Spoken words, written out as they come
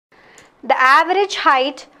the average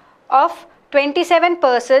height of 27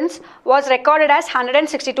 persons was recorded as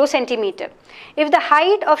 162 centimeter. If the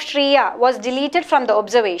height of Shreya was deleted from the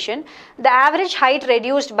observation, the average height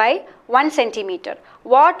reduced by 1 centimeter.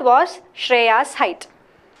 What was Shreya's height?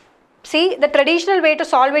 See, the traditional way to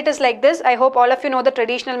solve it is like this. I hope all of you know the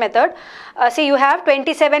traditional method. See, you have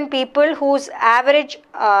 27 people whose average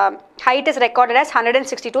height is recorded as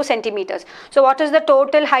 162 centimeters. So, what is the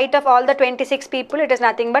total height of all the 26 people? It is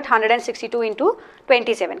nothing but 162 into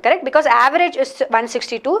 27, correct? Because average is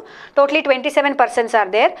 162, totally 27 persons are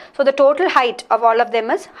there. So, the total height of all of them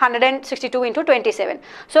is 162 into 27.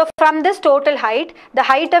 So, from this total height, the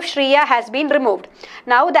height of Shreya has been removed.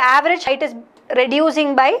 Now, the average height is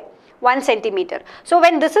reducing by 1 centimeter. So,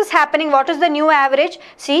 when this is happening, what is the new average?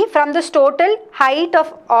 See, from this total height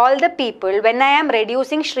of all the people, when I am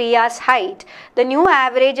reducing Shreya's height, the new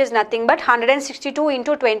average is nothing but 162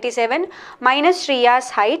 into 27 minus Shreya's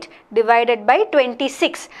height divided by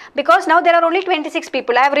 26. Because now there are only 26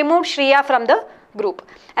 people. I have removed Shreya from the group.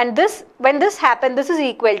 And this, when this happens, this is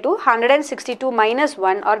equal to 162 minus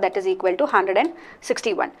 1, or that is equal to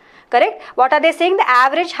 161. Correct? What are they saying? The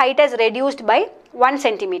average height is reduced by 1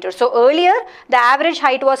 centimeter. So, earlier the average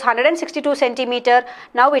height was 162 centimeter.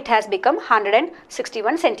 Now, it has become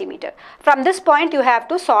 161 centimeter. From this point, you have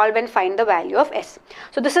to solve and find the value of S.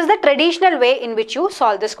 So, this is the traditional way in which you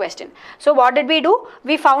solve this question. So, what did we do?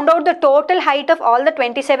 We found out the total height of all the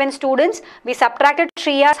 27 students. We subtracted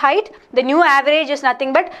Shreya's height. The new average is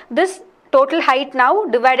nothing but this total height now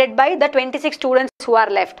divided by the 26 students who are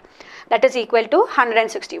left. That is equal to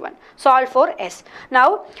 161. Solve for S.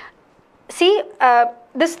 Now, see,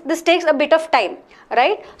 this takes a bit of time,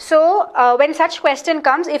 right? So, when such question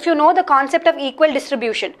comes, if you know the concept of equal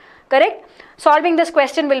distribution, correct? Solving this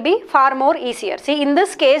question will be far more easier. See, in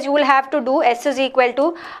this case, you will have to do S is equal to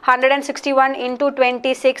 161 into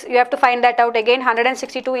 26. You have to find that out again.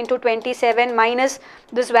 162 into 27 minus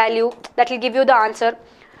this value. That will give you the answer.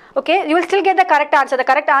 Okay, you will still get the correct answer. The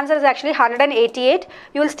correct answer is actually 188.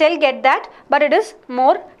 You will still get that, but it is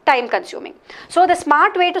more time consuming. So, the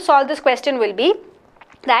smart way to solve this question will be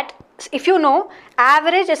that if you know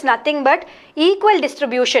average is nothing but equal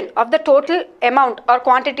distribution of the total amount or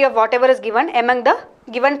quantity of whatever is given among the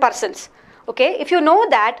given persons. Okay, if you know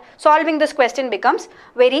that, solving this question becomes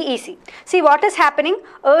very easy. See, what is happening?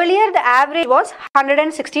 Earlier the average was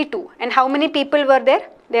 162, and how many people were there?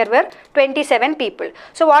 There were 27 people.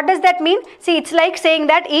 So, what does that mean? See, it's like saying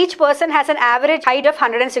that each person has an average height of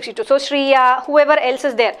 162. So, Shreya, whoever else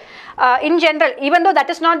is there. In general, even though that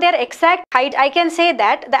is not their exact height, I can say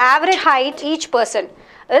that the average height each person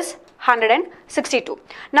is 162.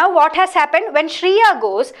 Now, what has happened? When Shreya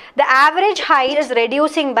goes, the average height is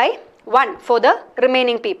reducing by 1 for the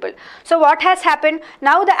remaining people. So, what has happened?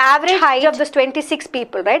 Now, the average height of this 26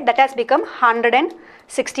 people, right, that has become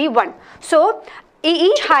 161. So,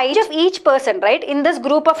 each height of each person, right, in this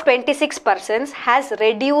group of 26 persons has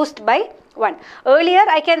reduced by 1. Earlier,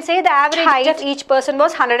 I can say the average height of each person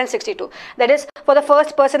was 162. That is, for the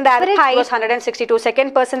first person, the average height was 162.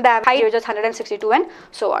 Second person, the average height was 162, and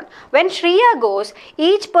so on. When Shreya goes,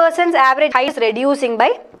 each person's average height is reducing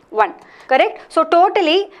by 1. Correct? So,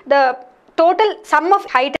 totally, the total sum of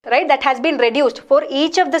height, right, that has been reduced for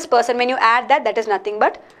each of this person, when you add that, that is nothing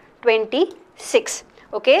but 26.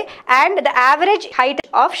 Okay, and the average height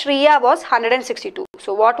of Shreya was 162.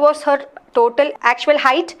 So, what was her total actual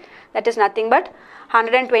height? That is nothing but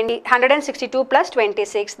 162 plus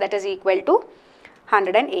 26, that is equal to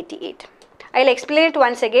 188. I will explain it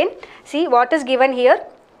once again. See, what is given here?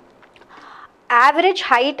 Average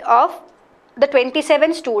height of the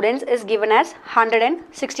 27 students is given as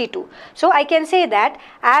 162. So, I can say that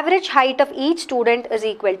average height of each student is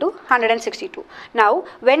equal to 162. Now,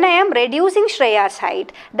 when I am reducing Shreya's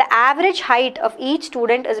height, the average height of each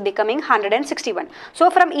student is becoming 161. So,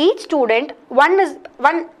 from each student, one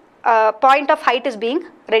point of height is being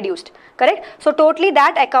reduced. Correct? So, totally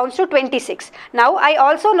that accounts to 26. Now, I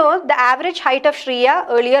also know the average height of Shreya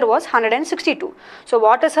earlier was 162. So,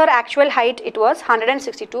 what is her actual height? It was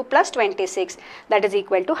 162 plus 26, that is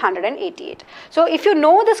equal to 188. So, if you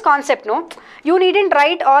know this concept, no, you needn't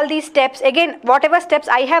write all these steps. Again, whatever steps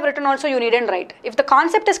I have written also you needn't write. If the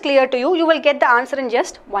concept is clear to you, you will get the answer in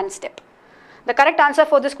just one step. The correct answer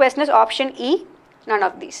for this question is option E, none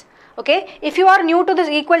of these. Okay, if you are new to this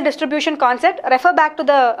equal distribution concept, refer back to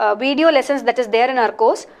the video lessons that is there in our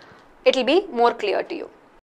course. It will be more clear to you.